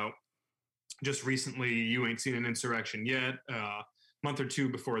making about just recently, you ain't seen an insurrection yet. Month or two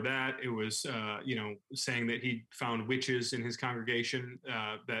before that, it was, saying that he found witches in his congregation,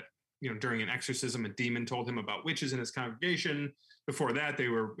 that, during an exorcism, a demon told him about witches in his congregation. Before that, they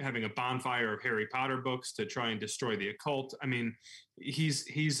were having a bonfire of Harry Potter books to try and destroy the occult. I mean, he's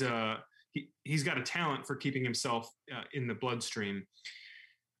got a talent for keeping himself in the bloodstream.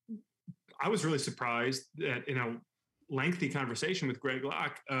 I was really surprised that in a lengthy conversation with Greg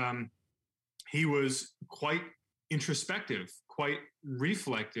Locke, he was quite introspective, quite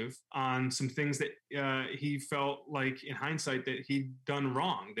reflective on some things that he felt like in hindsight that he'd done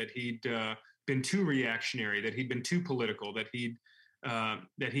wrong, that he'd been too reactionary, that he'd been too political, that he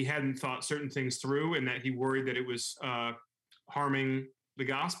hadn't thought certain things through, and that he worried that it was harming the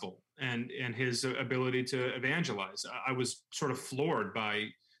gospel and his ability to evangelize. I was sort of floored by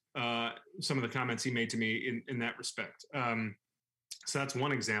some of the comments he made to me in that respect. So that's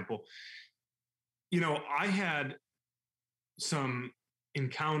one example. I had some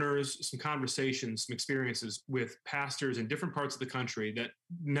encounters, some conversations, some experiences with pastors in different parts of the country that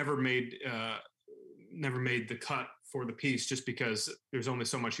never made the cut for the piece, just because there's only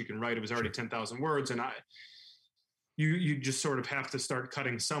so much you can write. It was already 10,000 words, and you just sort of have to start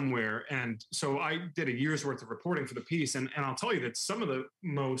cutting somewhere. And so I did a year's worth of reporting for the piece. And I'll tell you that some of the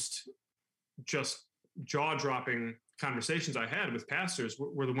most just jaw-dropping conversations I had with pastors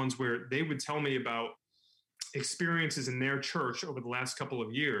were the ones where they would tell me about experiences in their church over the last couple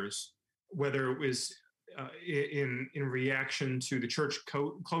of years, whether it was in reaction to the church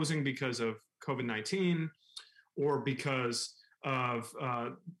closing because of COVID-19, or because of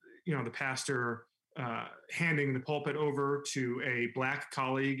the pastor handing the pulpit over to a Black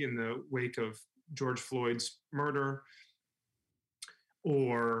colleague in the wake of George Floyd's murder,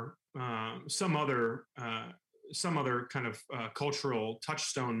 or some other kind of cultural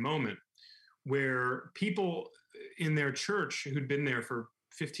touchstone moment where people in their church who'd been there for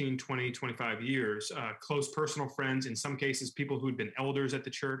 15, 20, 25 years, close personal friends, in some cases, people who'd been elders at the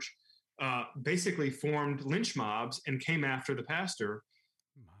church, basically formed lynch mobs and came after the pastor,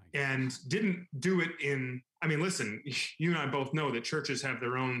 and didn't do it listen, you and I both know that churches have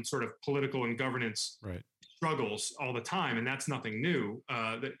their own sort of political and governance struggles all the time, and that's nothing new,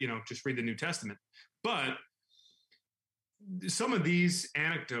 just read the New Testament. But some of these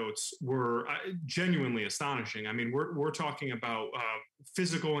anecdotes were genuinely astonishing. I mean, we're talking about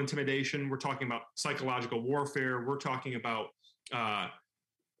physical intimidation. We're talking about psychological warfare. We're talking about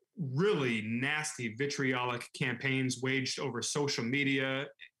really nasty vitriolic campaigns waged over social media,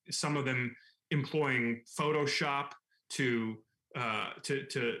 some of them employing Photoshop to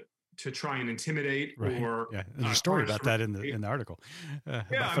to try and intimidate Right. or Yeah. There's a story about that in the article. Yeah,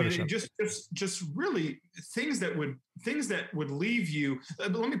 about I mean, Photoshop. just really things that would leave you.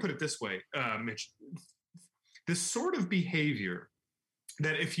 Let me put it this way, Mitch. The sort of behavior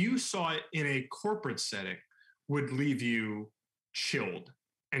that if you saw it in a corporate setting would leave you chilled,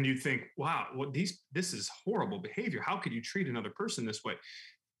 and you'd think, "Wow, this is horrible behavior. How could you treat another person this way?"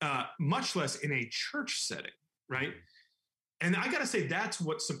 Much less in a church setting, right? And I got to say, that's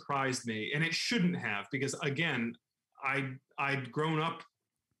what surprised me, and it shouldn't have, because again, I'd grown up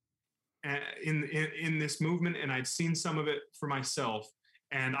in this movement, and I'd seen some of it for myself,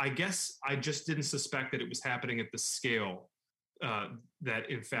 and I guess I just didn't suspect that it was happening at the scale that,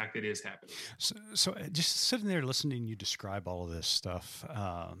 in fact, it is happening. So just sitting there listening you describe all of this stuff,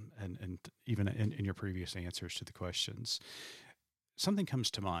 and even in your previous answers to the questions, something comes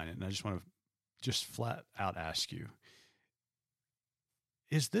to mind, and I just want to just flat out ask you.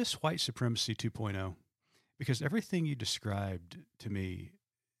 Is this white supremacy 2.0? Because everything you described to me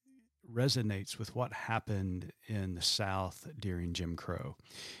resonates with what happened in the South during Jim Crow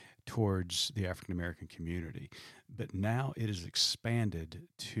towards the African American community. But now it is expanded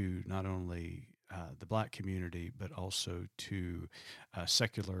to not only the Black community, but also to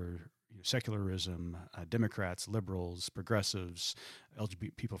secularism, Democrats, liberals, progressives,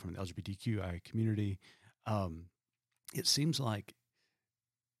 people from the LGBTQI community. It seems like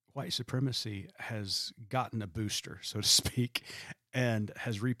white supremacy has gotten a booster, so to speak, and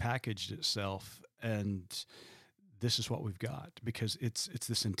has repackaged itself. And this is what we've got, because it's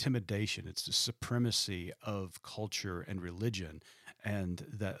this intimidation, it's the supremacy of culture and religion, and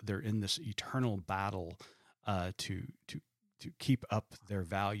that they're in this eternal battle to keep up their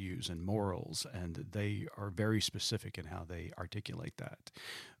values and morals, and they are very specific in how they articulate that.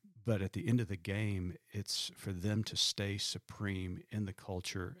 But at the end of the game, it's for them to stay supreme in the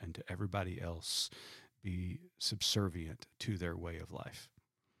culture and to everybody else be subservient to their way of life.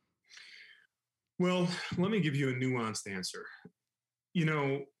 Well, let me give you a nuanced answer. You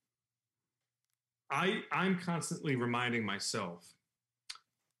know, I'm constantly reminding myself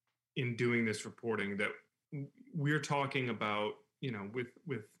in doing this reporting that we're talking about, you know,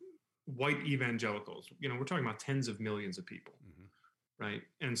 with white evangelicals, you know, we're talking about tens of millions of people. Right.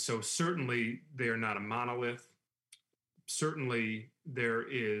 And so certainly they are not a monolith. Certainly there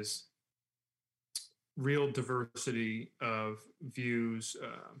is real diversity of views,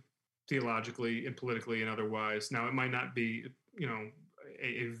 theologically and politically and otherwise. Now, it might not be, you know,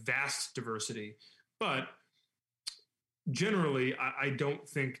 a vast diversity, but generally, I don't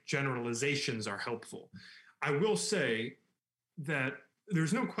think generalizations are helpful. I will say that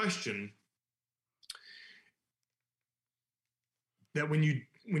there's no question that when you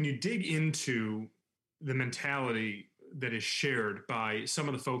dig into the mentality that is shared by some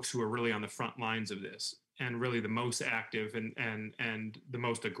of the folks who are really on the front lines of this, and really the most active and the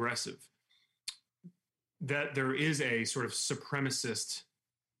most aggressive, that there is a sort of supremacist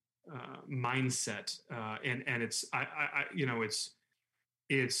mindset, and it's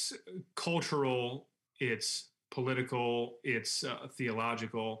it's cultural, it's political, it's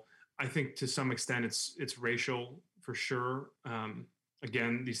theological. I think to some extent it's racial, for sure.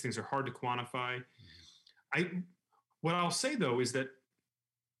 Again, these things are hard to quantify. What I'll say, though, is that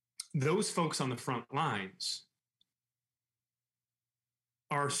those folks on the front lines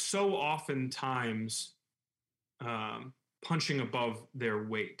are so oftentimes punching above their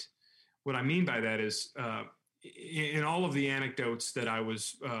weight. What I mean by that is, in all of the anecdotes that I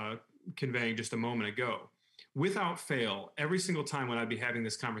was conveying just a moment ago, without fail, every single time when I'd be having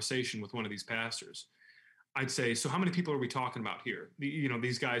this conversation with one of these pastors, I'd say, so how many people are we talking about here? You know,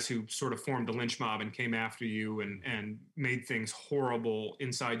 these guys who sort of formed a lynch mob and came after you and made things horrible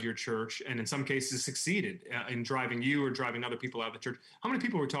inside your church, and in some cases succeeded in driving you or driving other people out of the church. How many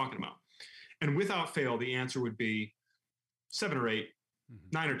people are we talking about? And without fail, the answer would be 7 or 8,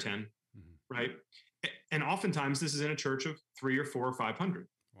 9 or 10, right? And oftentimes this is in a church of 3 or 4 or 500.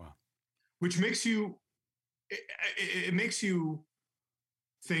 Wow. Which makes you, it makes you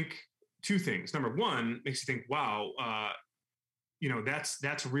think two things. Number one, makes you think, wow, you know,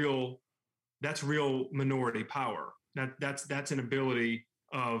 that's real minority power. That's an ability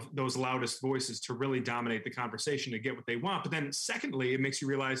of those loudest voices to really dominate the conversation to get what they want. But then secondly, it makes you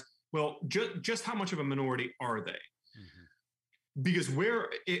realize, well, just how much of a minority are they? Because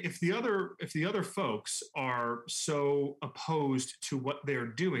if the other folks are so opposed to what they're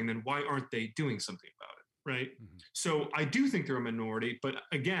doing, then why aren't they doing something about it? Right. So I do think they're a minority, but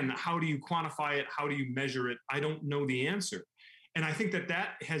again, how do you quantify it? How do you measure it? I don't know the answer. And I think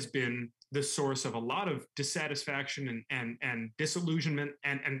that has been the source of a lot of dissatisfaction and disillusionment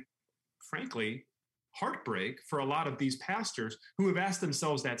and frankly, heartbreak for a lot of these pastors who have asked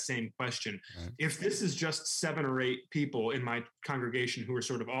themselves that same question. Right. If this is just 7 or 8 people in my congregation who are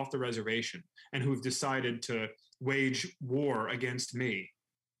sort of off the reservation and who've decided to wage war against me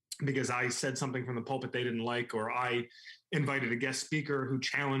because I said something from the pulpit they didn't like, or I invited a guest speaker who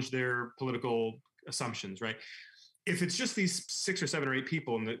challenged their political assumptions, right? If it's just these 6 or 7 or 8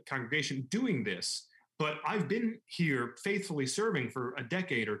 people in the congregation doing this, but I've been here faithfully serving for a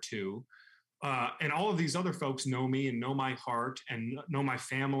decade or two, and all of these other folks know me and know my heart and know my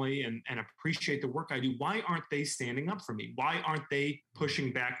family and appreciate the work I do, why aren't they standing up for me? Why aren't they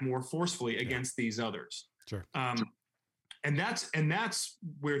pushing back more forcefully against these others? Sure. And that's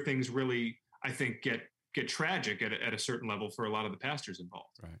where things really, I think, get tragic at a certain level for a lot of the pastors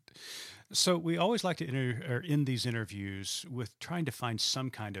involved. Right. So we always like to end these interviews with trying to find some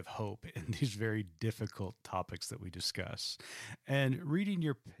kind of hope in these very difficult topics that we discuss. And reading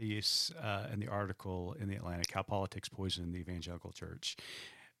your piece and the article in The Atlantic, How Politics Poison the Evangelical Church,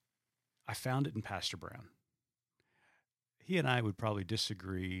 I found it in Pastor Brown. He and I would probably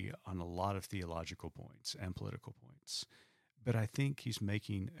disagree on a lot of theological points and political points, but I think he's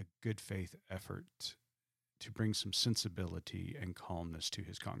making a good faith effort to bring some sensibility and calmness to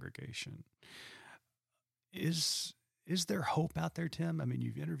his congregation. Is there hope out there, Tim? I mean,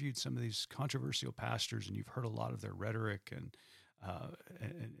 you've interviewed some of these controversial pastors and you've heard a lot of their rhetoric and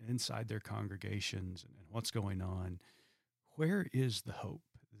inside their congregations and what's going on. Where is the hope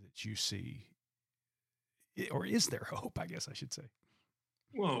that you see? Or is there hope, I guess I should say?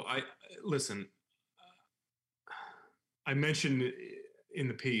 Well, listen, I mentioned in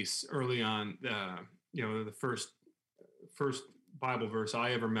the piece early on, the first Bible verse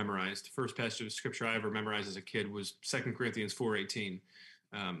I ever memorized, first passage of scripture I ever memorized as a kid was 2 Corinthians 4:18.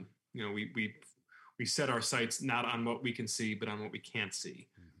 We set our sights not on what we can see, but on what we can't see,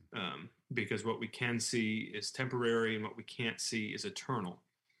 because what we can see is temporary and what we can't see is eternal.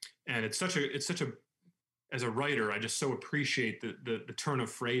 And it's such a as a writer, I just so appreciate the turn of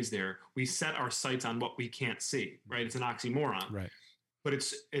phrase there. We set our sights on what we can't see, right? It's an oxymoron, right? But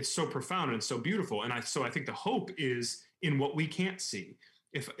it's so profound and so beautiful. And so I think the hope is in what we can't see.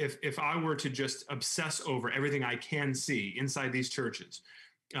 If I were to just obsess over everything I can see inside these churches,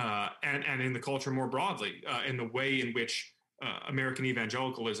 and in the culture more broadly, in the way in which American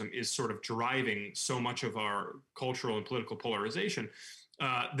evangelicalism is sort of driving so much of our cultural and political polarization,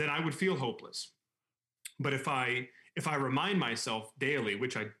 then I would feel hopeless. But if I remind myself daily,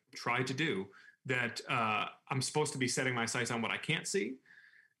 which I try to do, that I'm supposed to be setting my sights on what I can't see,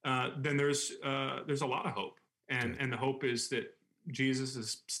 then there's a lot of hope. And the hope is that Jesus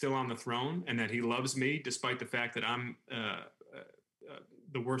is still on the throne and that he loves me despite the fact that I'm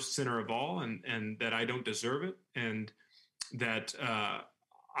the worst sinner of all and that I don't deserve it, and that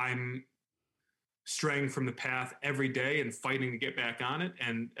I'm straying from the path every day and fighting to get back on it,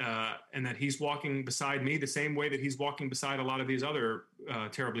 and that he's walking beside me the same way that he's walking beside a lot of these other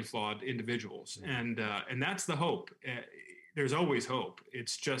terribly flawed individuals. And that's the hope. There's always hope.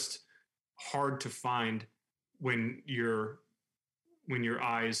 It's just hard to find when your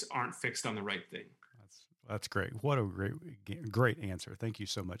eyes aren't fixed on the right thing. That's great. What a great answer. Thank you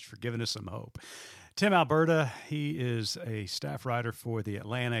so much for giving us some hope. Tim Alberta, he is a staff writer for The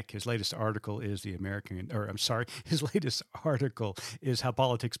Atlantic. His latest article is his latest article is How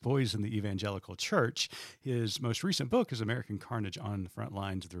Politics Poison the Evangelical Church. His most recent book is American Carnage on the Front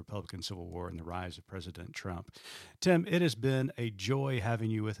Lines of the Republican Civil War and the Rise of President Trump. Tim, it has been a joy having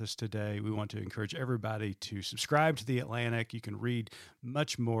you with us today. We want to encourage everybody to subscribe to The Atlantic. You can read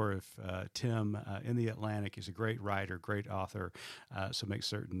much more of Tim in The Atlantic. He's a great writer, great author. So make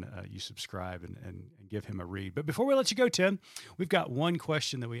certain you subscribe and give him a read. But before we let you go, Tim, we've got one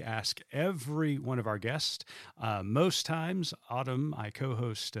question that we ask every one of our guests. Most times, Autumn, my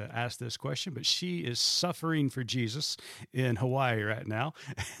co-host, asks this question, but she is suffering for Jesus in Hawaii right now.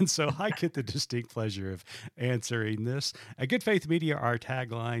 And so I get the distinct pleasure of answering this. At Good Faith Media, our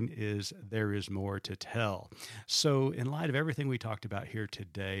tagline is, "There is more to tell." So in light of everything we talked about here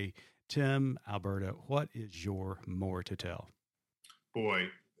today, Tim Alberta, what is your more to tell?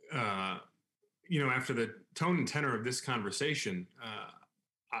 Boy, after the tone and tenor of this conversation,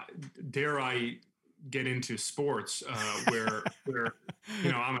 dare I get into sports where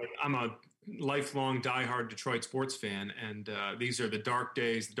I'm a lifelong diehard Detroit sports fan, and these are the dark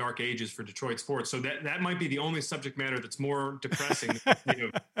days, the dark ages for Detroit sports. So that might be the only subject matter that's more depressing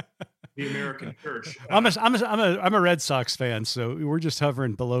than the American church. I'm a Red Sox fan, so we're just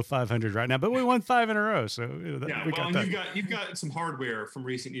hovering below 500 right now. But we won 5 in a row, so you've got some hardware from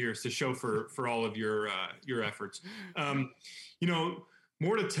recent years to show for all of your efforts.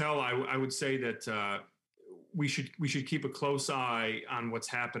 More to tell. I would say that we should keep a close eye on what's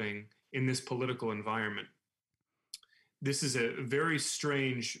happening in this political environment. This is a very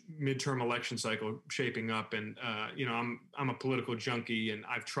strange midterm election cycle shaping up, and I'm a political junkie, and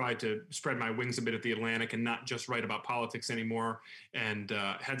I've tried to spread my wings a bit at the Atlantic and not just write about politics anymore, and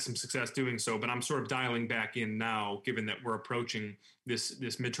had some success doing so. But I'm sort of dialing back in now, given that we're approaching this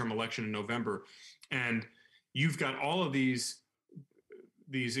midterm election in November, and you've got all of these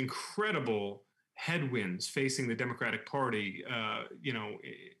incredible headwinds facing the Democratic Party.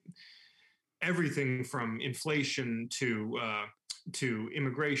 Everything from inflation to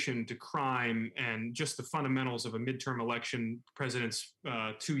immigration to crime, and just the fundamentals of a midterm election. President's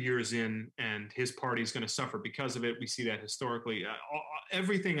 2 years in, and his party is going to suffer because of it. We see that historically.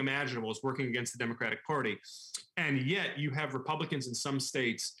 Everything imaginable is working against the Democratic Party, and yet you have Republicans in some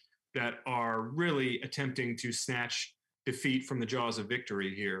states that are really attempting to snatch defeat from the jaws of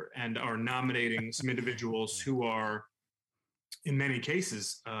victory here, and are nominating some individuals who are, in many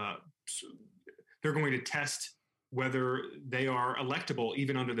cases, they're going to test whether they are electable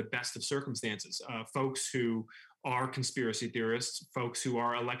even under the best of circumstances. Folks who are conspiracy theorists, folks who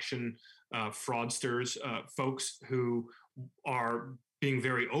are election fraudsters, folks who are being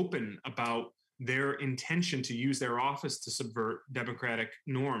very open about their intention to use their office to subvert democratic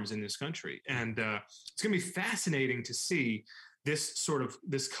norms in this country. And it's going to be fascinating to see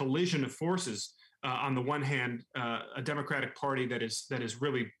this collision of forces. On the one hand, a Democratic Party that is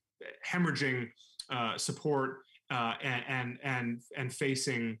really hemorrhaging support and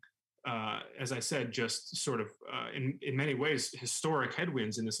facing, as I said, just sort of in many ways historic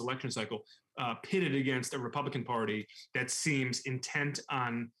headwinds in this election cycle, pitted against a Republican Party that seems intent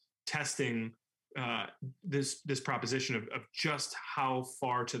on testing this proposition of just how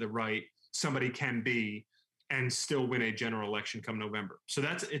far to the right somebody can be and still win a general election come November. So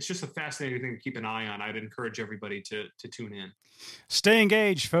it's just a fascinating thing to keep an eye on. I'd encourage everybody to tune in. Stay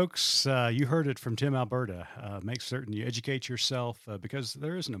engaged, folks. You heard it from Tim Alberta. Make certain you educate yourself because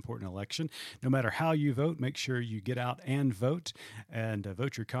there is an important election. No matter how you vote, make sure you get out and vote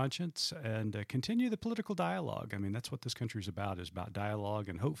your conscience, and continue the political dialogue. I mean, that's what this country is about dialogue,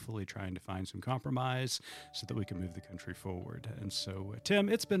 and hopefully trying to find some compromise so that we can move the country forward. And so, Tim,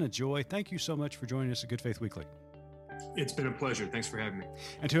 it's been a joy. Thank you so much for joining us at Good Faith Weekly. It's been a pleasure. Thanks for having me.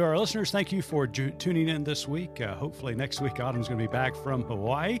 And to our listeners, thank you for tuning in this week. Hopefully next week, Autumn's going to be back from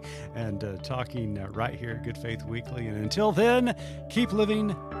Hawaii and talking right here at Good Faith Weekly. And until then, keep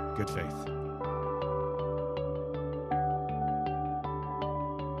living good faith.